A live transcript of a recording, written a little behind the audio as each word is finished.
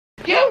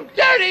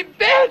dirty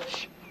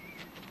bitch!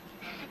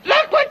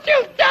 Look what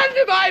you've done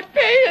to my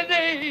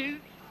peonies!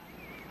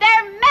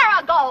 They're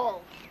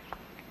marigolds!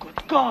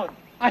 Good God,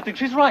 I think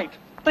she's right.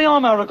 They are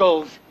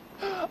marigolds.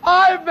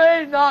 I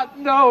may not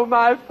know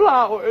my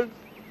flowers,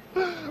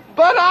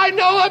 but I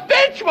know a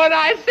bitch when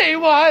I see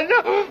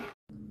one!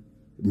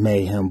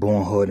 Mayhem,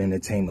 Born Hood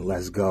Entertainment,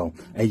 let's go.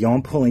 Hey, yo,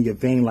 I'm pulling your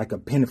vein like a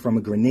pin from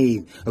a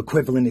grenade.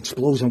 Equivalent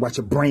explosion, watch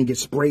your brain get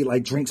sprayed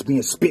like drinks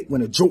being spit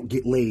when a joke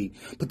get laid.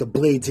 Put the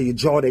blade to your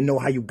jaw, they know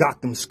how you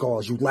got them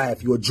scars. You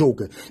laugh, you a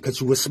joker. Cause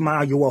you a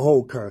smile, you a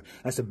hoe cur.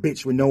 That's a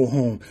bitch with no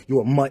home.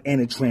 You a mutt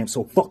and a tramp,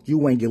 so fuck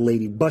you and your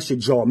lady. Bust your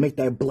jaw, make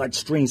that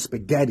bloodstream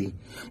spaghetti.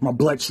 My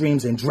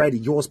bloodstream's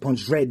Andretti, yours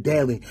punch dread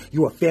daily.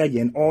 You a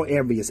failure in all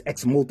areas,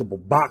 X multiple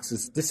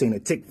boxes. This ain't a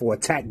tick for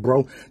attack,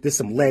 bro. This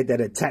some lead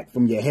that attack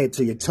from your head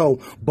to your toe.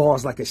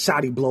 Bars like a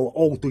shotty blow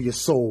all through your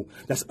soul.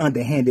 That's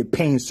underhanded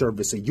pain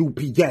service, a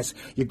UPS.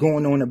 You're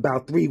going on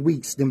about 3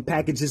 weeks, them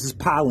packages is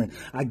piling.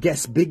 I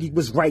guess Biggie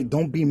was right,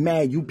 don't be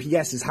mad,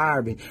 UPS is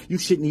hiring. You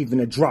shouldn't even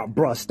have dropped,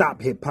 bruh,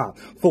 stop hip-hop.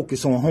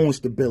 Focus on home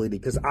stability,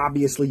 cause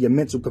obviously your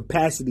mental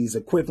capacity is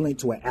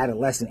equivalent to an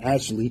adolescent.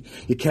 Actually,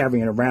 you're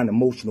carrying around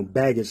emotional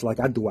baggage like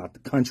I do out the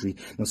country.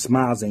 Them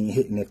smiles ain't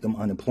hitting if them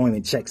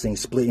unemployment checks ain't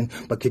splitting,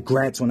 but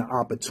congrats on the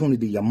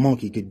opportunity a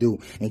monkey could do.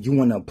 And you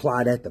wanna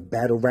apply that to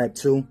battle rap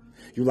too?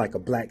 You like a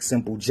black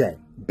simple jack,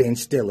 Ben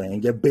Stiller,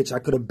 and your bitch I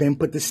could have been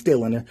put the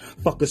still in her.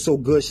 Fuck her so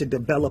good should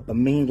develop a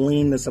mean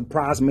lean. The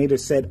surprise made her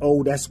said,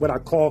 oh, that's what I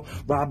call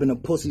robbing a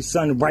pussy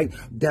son, right?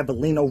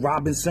 Devaleno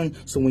Robinson.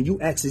 So when you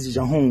access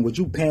your home, would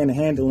you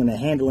panhandling and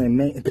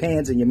handling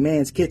pans in your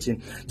man's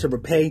kitchen to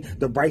repay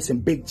the rice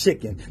and big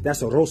chicken?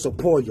 That's a rosa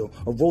pollo,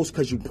 a roast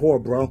cause you poor,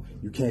 bro.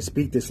 You can't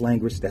speak this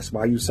language, that's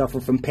why you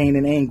suffer from pain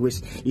and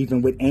anguish.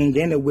 Even with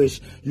anger and a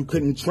wish, you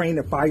couldn't train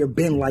a fire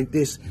bend like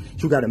this.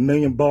 You got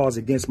 1,000,000 bars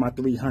against my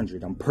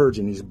 300. I'm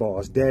purging these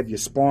bars. Dev, you're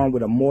sparring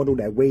with a mortal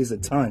that weighs a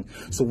ton.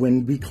 So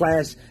when we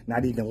clash,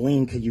 not even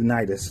lean can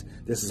unite us.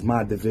 This is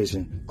my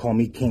division. Call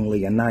me King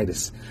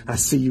Leonidas. I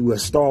see you a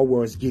Star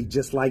Wars geek,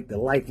 just like the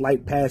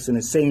light pass in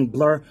the same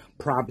blur.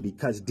 Poverty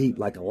cuts deep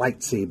like a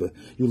lightsaber.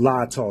 You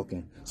lie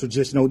talking. So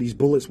just know these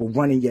bullets will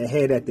run in your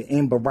head at the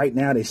end, but right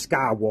now they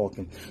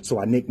skywalking.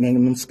 So I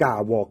nicknamed them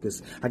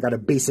Skywalkers. I got a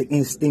basic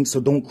instinct, so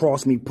don't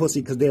cross me,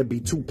 pussy, cause there'll be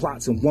 2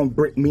 plots in 1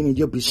 brick, meaning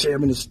you'll be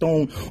sharing a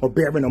stone or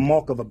bearing a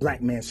mark of a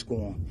black man's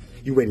scorn.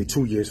 You waited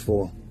 2 years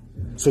for.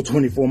 So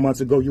 24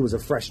 months ago, you was a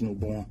fresh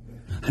newborn.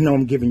 I know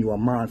I'm giving you a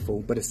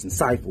mindful, but it's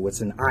insightful.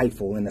 It's an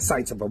eyeful in the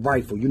sights of a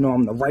rifle. You know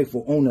I'm the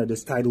rightful owner of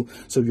this title,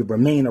 so you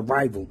remain a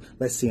rival.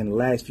 Let's see, in the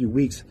last few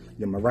weeks,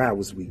 your morale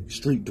was weak.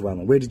 Street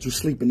dwelling. Where did you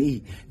sleep and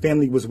eat?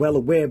 Family was well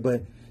aware,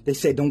 but they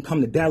said don't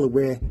come to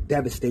Delaware.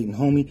 Devastating,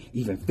 homie.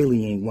 Even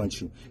Philly ain't want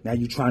you. Now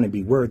you trying to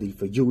be worthy.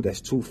 For you, that's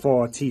too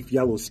far. Teeth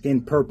yellow,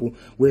 skin purple.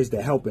 Where's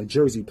the helping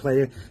Jersey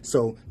player?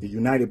 So the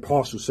United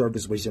Parcel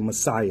Service was your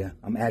messiah.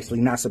 I'm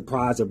actually not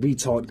surprised a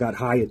retard got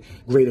hired.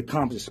 Great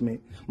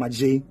accomplishment. My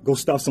G, go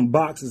stuff some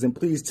boxes and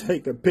please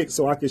take a pic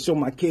so I can show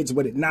my kids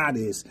what it not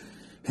is.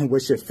 And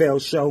what's your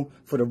failed show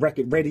for the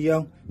record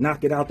radio?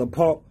 Knock it out the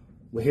park.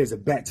 Well, here's a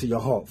bat to your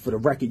heart. For the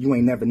record, you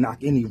ain't never knock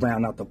any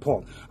round out the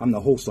park. I'm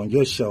the host on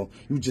your show.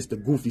 You just a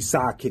goofy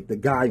sidekick, the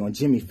guy on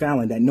Jimmy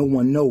Fallon that no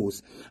one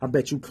knows. I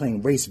bet you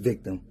claim race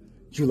victim.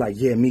 You like,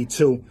 yeah, me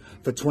too.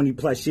 For 20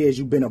 plus years,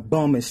 you've been a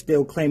bum and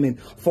still claiming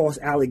false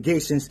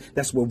allegations.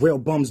 That's what real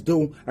bums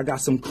do. I got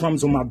some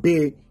crumbs on my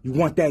beard. You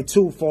want that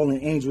too, fallen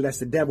angel? That's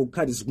the devil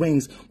cut his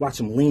wings. Watch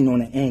him lean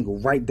on an angle.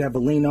 Right,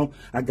 Devaleno?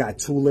 I got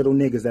 2 little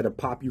niggas that'll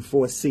pop you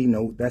for a C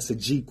note. That's a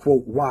G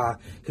quote. Why?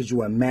 Cause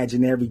you an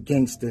imaginary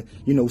gangster.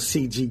 You know,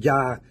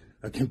 CGI,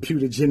 a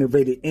computer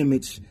generated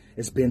image.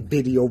 It's been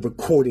video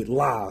recorded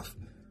live.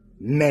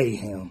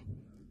 Mayhem.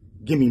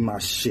 Give me my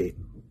shit.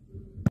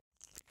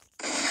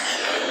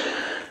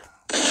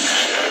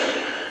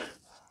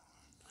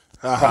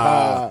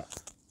 Haha.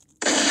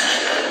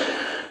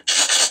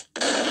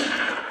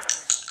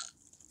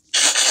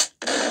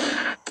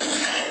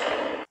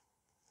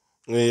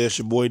 Yeah, it's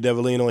your boy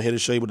Devaleno here to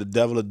show you what the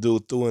devil will do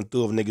through and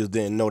through. If niggas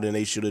didn't know, then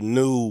they should have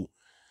knew.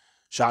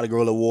 Shot a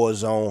girl at war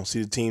zone.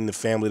 See the team, the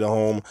family, the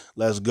home.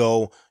 Let's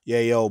go. Yeah,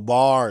 yo,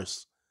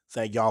 bars.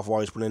 Thank y'all for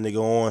always putting a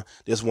nigga on.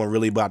 This one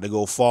really about to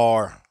go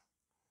far.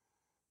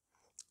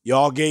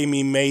 Y'all gave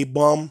me May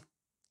Bum,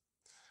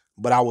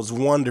 but I was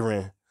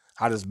wondering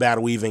how this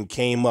battle even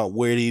came up,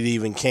 where it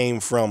even came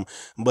from.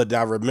 But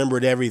I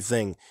remembered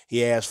everything.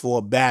 He asked for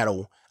a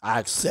battle. I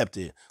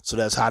accepted. So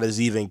that's how this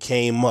even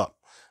came up.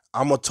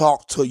 I'm going to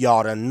talk to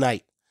y'all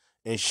tonight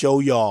and show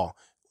y'all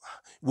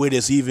where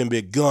this even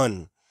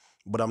begun.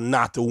 But I'm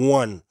not the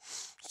one.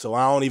 So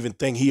I don't even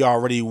think he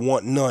already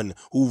want none.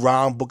 Who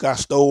rhyme book I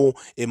stole?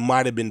 It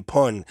might have been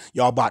pun.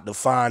 Y'all about to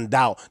find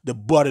out. The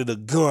butt of the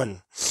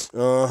gun.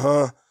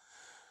 So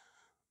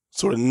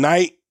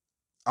tonight,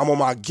 I'm on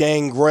my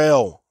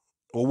gangrel.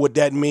 Or what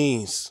that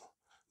means.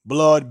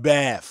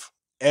 Bloodbath.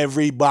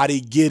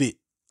 Everybody get it.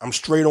 I'm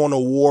straight on the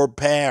war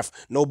path.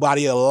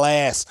 Nobody will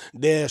last.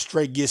 They'll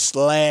straight get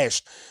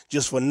slashed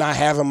just for not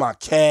having my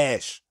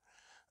cash.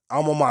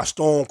 I'm on my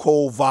Stone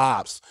Cold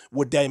vibes.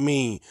 What that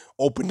mean?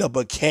 Opened up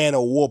a can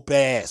of whoop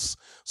ass.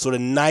 So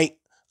tonight,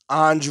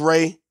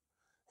 Andre,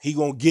 he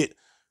gonna get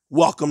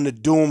Welcome to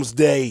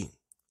Doomsday.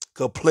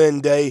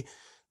 Kaplende.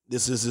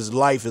 This is his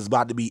life. It's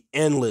about to be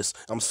endless.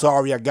 I'm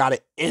sorry I gotta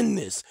end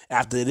this.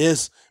 After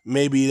this,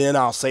 maybe then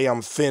I'll say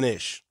I'm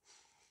finished.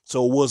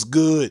 So what's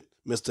good,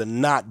 Mr.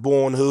 Not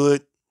Born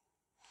Hood?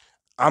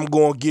 I'm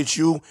going to get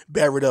you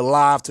buried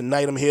alive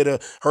tonight. I'm here to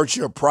hurt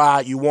your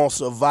pride. You won't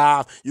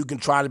survive. You can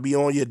try to be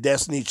on your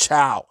destiny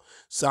child.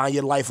 Sign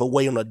your life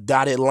away on a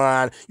dotted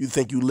line. You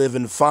think you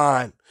living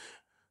fine.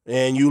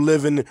 And you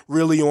living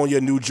really on your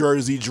New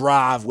Jersey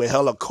drive with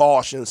hella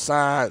caution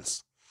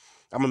signs.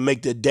 I'm going to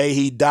make the day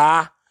he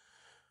die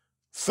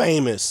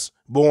famous.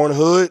 Born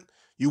Hood,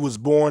 you was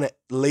born a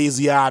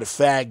lazy-eyed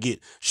faggot.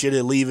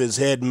 Shit'll leave his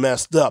head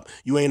messed up.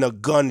 You ain't a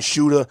gun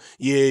shooter.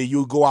 Yeah,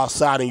 you go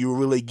outside and you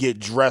really get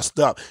dressed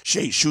up.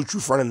 Shit shoot you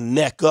from the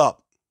neck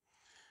up.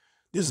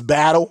 This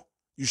battle,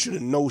 you should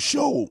have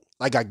no-showed.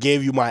 Like I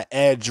gave you my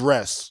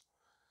address.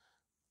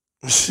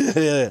 I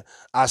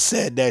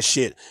said that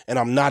shit, and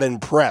I'm not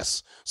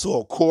impressed.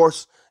 So, of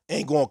course,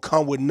 ain't gonna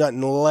come with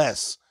nothing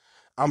less.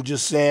 I'm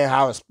just saying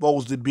how it's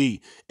supposed to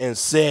be. And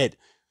said,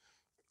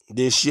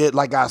 this shit,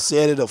 like I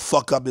said, it'll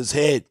fuck up his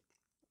head.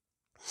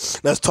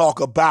 Let's talk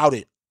about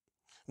it.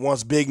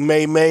 Once Big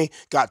May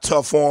got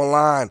tough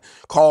online,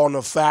 calling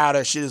the foul,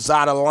 that shit is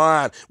out of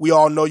line. We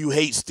all know you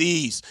hate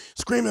Steez,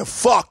 screaming,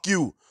 fuck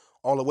you,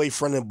 all the way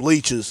from the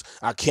bleachers.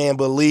 I can't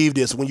believe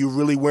this when you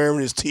really wearing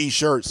his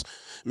t-shirts.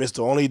 Mr.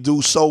 Only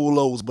do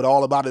solos, but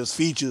all about his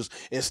features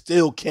and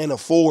still can't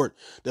afford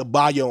to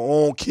buy your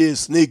own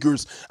kid's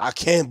sneakers. I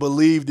can't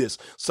believe this.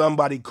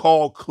 Somebody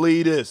call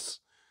Cletus.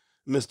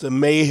 Mr.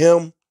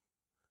 Mayhem.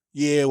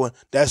 Yeah, well,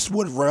 that's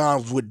what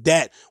rhymes with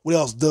that. What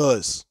else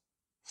does?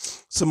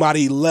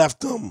 Somebody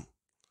left him.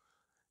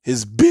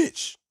 His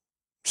bitch.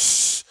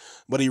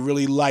 But he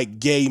really liked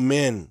gay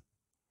men.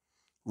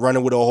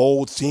 Running with a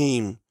whole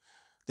team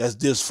that's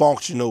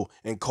dysfunctional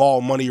and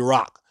call Money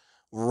Rock.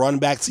 Run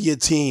back to your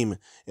team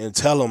and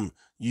tell them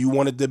you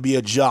wanted to be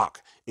a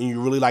jock and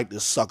you really like to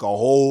suck a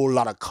whole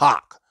lot of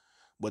cock.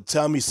 But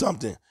tell me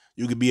something.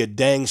 You could be a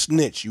dang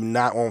snitch. You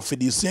not on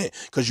 50 Cent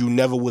because you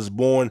never was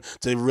born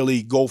to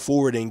really go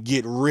forward and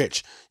get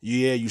rich.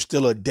 Yeah, you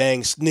still a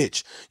dang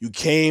snitch. You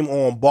came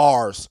on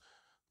bars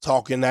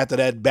talking after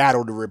that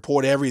battle to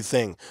report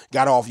everything.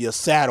 Got off your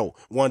saddle.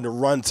 Wanted to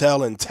run,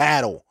 tell, and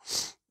tattle.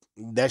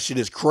 That shit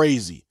is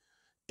crazy.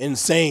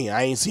 Insane.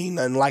 I ain't seen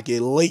nothing like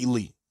it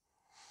lately.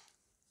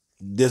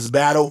 This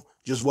battle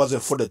just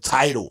wasn't for the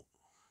title.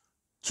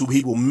 Two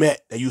people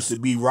met that used to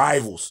be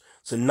rivals.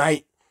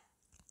 Tonight,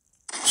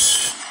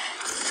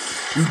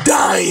 you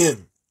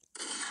dying.